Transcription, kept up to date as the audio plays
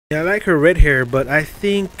Yeah, I like her red hair, but I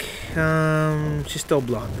think she's still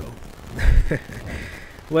blonde though.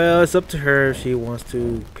 Well, it's up to her if she wants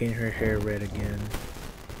to paint her hair red again.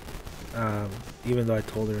 Even though I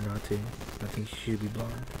told her not to, I think she should be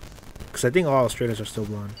blonde. Cause I think all Australians are still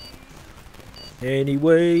blonde.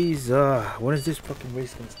 Anyways, when is this fucking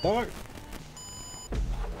race gonna start?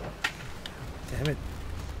 Damn it!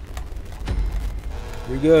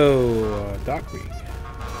 Here we go, Dock Rig.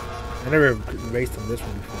 I never raced on this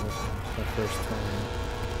one before. It's my first time.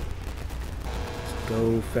 Let's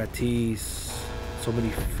go, fatties. So many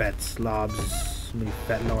fat slobs. So many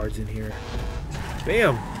fat lards in here.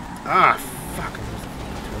 Bam! Ah, fuck.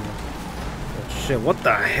 Oh shit, what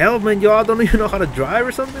the hell, man? Y'all don't even know how to drive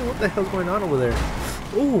or something? What the hell's going on over there?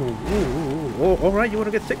 Ooh. Oh, alright, you wanna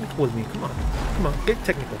get technical with me? Come on, get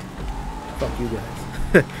technical. Fuck you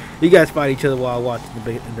guys. You guys fight each other while I watch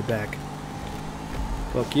in the back.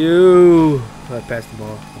 Fuck you! I passed them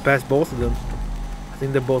all. I passed both of them. I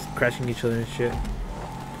think they're both crashing each other and shit.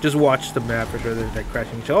 Just watch the map for sure. They're like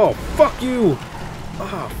crashing each other. Oh, fuck you!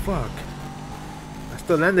 Oh, fuck. I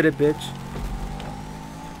still landed it, bitch.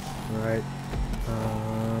 Alright.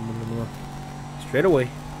 Straight away.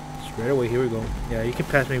 Straight away. Here we go. Yeah, you can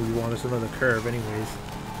pass me if you want. There's another curve, anyways.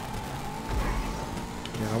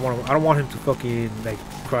 Yeah, I don't want him to fucking like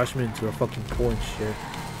crush me into a fucking pool and shit.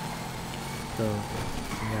 So.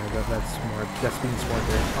 Yeah, that's smart. That's being smart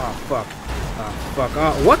there. Oh, fuck. Oh, fuck.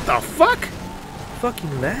 Oh, what the fuck?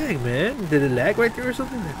 Fucking lag, man. Did it lag right there or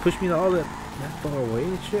something? That pushed me all that far away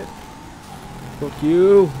and shit? Fuck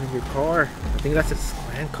you in your car. I think that's its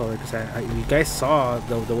land color because you guys saw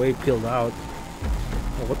the way it peeled out.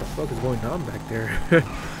 Oh, what the fuck is going on back there?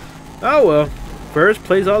 Oh, well. First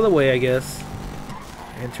plays all the way, I guess.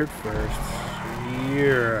 Entered first.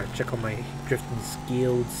 Here. Check on my drifting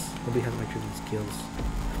skills. Nobody has my drifting skills.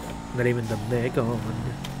 Not even the Megan.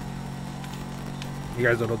 You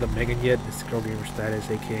guys don't know the Megan yet? It's Girl Gamer Status,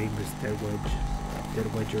 aka Miss Dead Wedge. Dead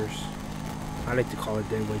Wedgers. I like to call it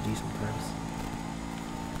Dead Wedgie sometimes.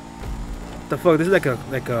 What the fuck? This is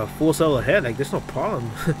like a full cell ahead. Like there's no problem.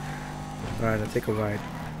 Alright, I'll take a ride.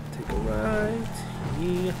 Take a ride.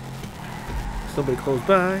 Yeah. Somebody close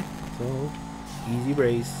by. So easy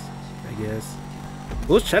race, I guess. It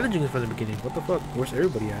was challenging from the beginning. What the fuck? Where's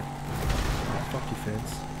everybody at? Oh, fuck you,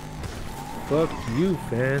 fans. Fuck you,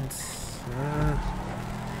 fans.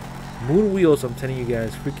 Moon wheels, I'm telling you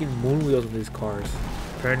guys. Freaking moon wheels on these cars.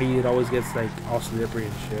 Apparently, it always gets like all slippery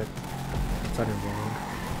and shit. Something wrong.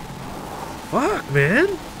 Fuck,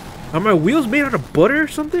 man. Are my wheels made out of butter or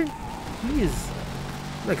something? Jeez.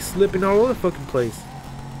 I'm like slipping all over the fucking place.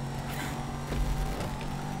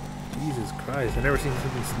 Jesus Christ. I've never seen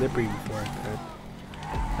something slippery before like that.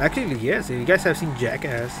 Actually, yes. You guys have seen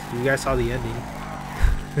Jackass. You guys saw the ending.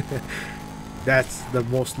 That's the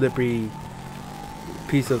most slippery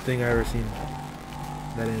piece of thing I've ever seen.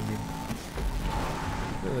 That ending.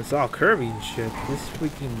 It's all curvy and shit. This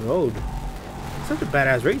freaking road. It's such a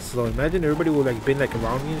badass race though. Imagine everybody would like been like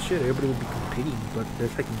around me and shit. Everybody would be competing, but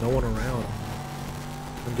there's like no one around.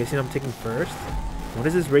 I'm guessing I'm taking first. When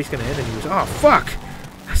is this race gonna end anyways? Oh fuck!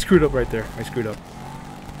 I screwed up right there. I screwed up.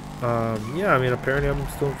 Yeah, I mean apparently I'm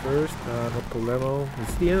still in first. No problemo.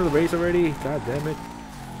 It's the end of the race already. God damn it.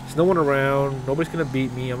 There's no one around. Nobody's gonna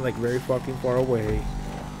beat me. I'm like very fucking far away.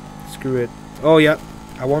 Screw it. Oh yeah,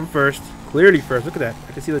 I won first. Clearly first. Look at that.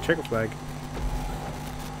 I can see the checker flag.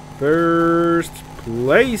 First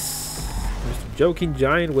place. Mr. Joking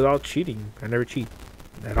Giant without cheating. I never cheat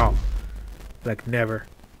at all. Like never.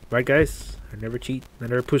 Right guys? I never cheat. I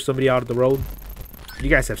never push somebody out of the road. You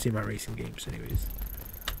guys have seen my racing games anyways.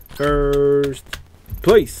 First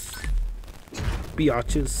place.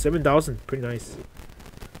 Biatches. 7,000. Pretty nice.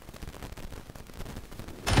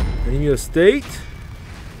 New State.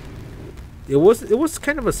 It was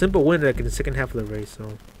kind of a simple win like in the second half of the race,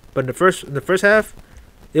 so but in the first half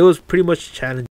it was pretty much challenging.